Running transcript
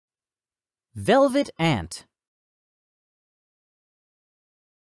Velvet ant.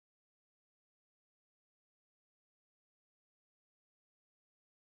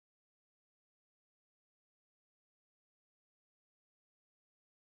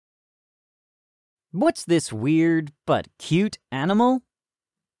 What's this weird but cute animal?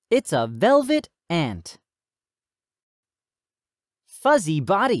 It's a velvet ant. Fuzzy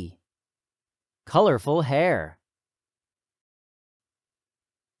body. Colorful hair.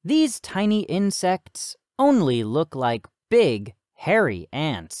 These tiny insects only look like big, hairy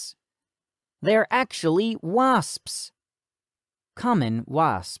ants. They're actually wasps. Common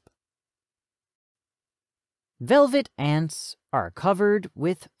wasp. Velvet ants are covered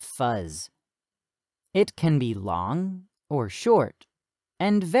with fuzz. It can be long or short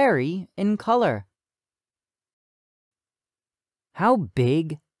and vary in color. How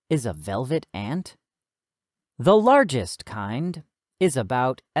big is a velvet ant? The largest kind is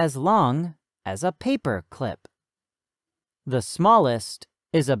about as long as a paper clip. The smallest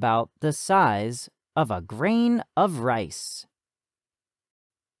is about the size of a grain of rice.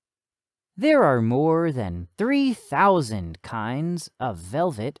 There are more than 3,000 kinds of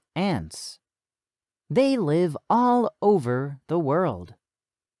velvet ants. They live all over the world.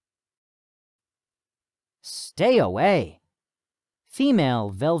 Stay away! Female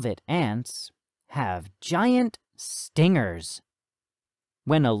velvet ants have giant stingers.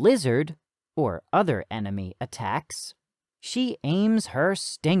 When a lizard or other enemy attacks, she aims her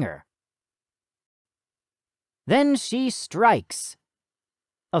stinger. Then she strikes.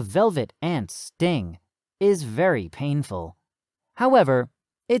 A velvet ant's sting is very painful. However,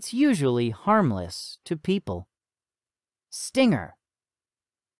 it's usually harmless to people. Stinger.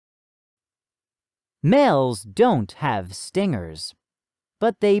 Males don't have stingers,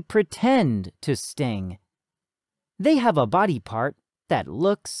 but they pretend to sting. They have a body part that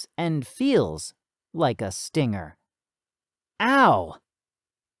looks and feels like a stinger. Ow!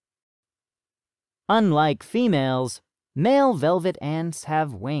 Unlike females, male velvet ants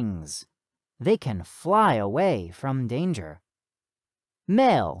have wings. They can fly away from danger.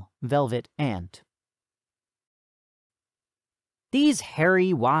 Male velvet ant. These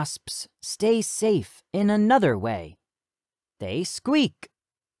hairy wasps stay safe in another way. They squeak.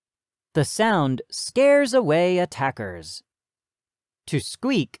 The sound scares away attackers. To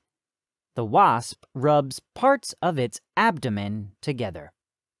squeak, the wasp rubs parts of its abdomen together.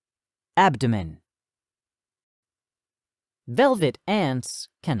 Abdomen. Velvet ants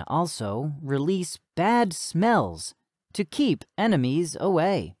can also release bad smells to keep enemies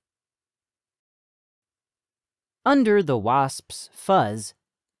away. Under the wasp's fuzz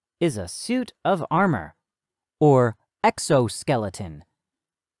is a suit of armor, or exoskeleton.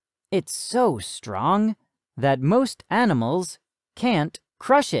 It's so strong that most animals can't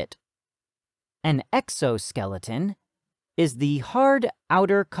crush it. An exoskeleton is the hard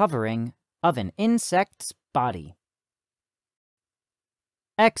outer covering of an insect's body.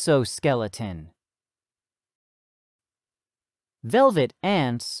 Exoskeleton. Velvet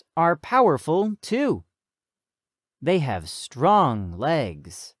ants are powerful too. They have strong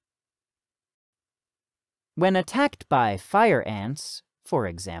legs. When attacked by fire ants, for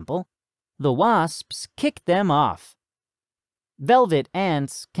example, the wasps kick them off. Velvet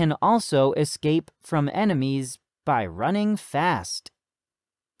ants can also escape from enemies by running fast.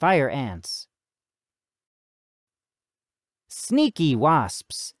 Fire ants. Sneaky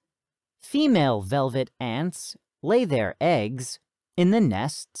wasps. Female velvet ants lay their eggs in the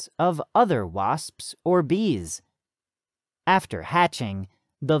nests of other wasps or bees. After hatching,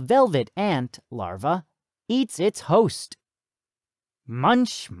 the velvet ant larva eats its host.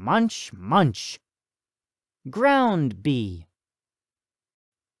 Munch, munch, munch. Ground bee.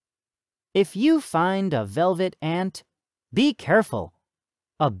 If you find a velvet ant, be careful.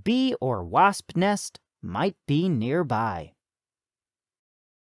 A bee or wasp nest might be nearby.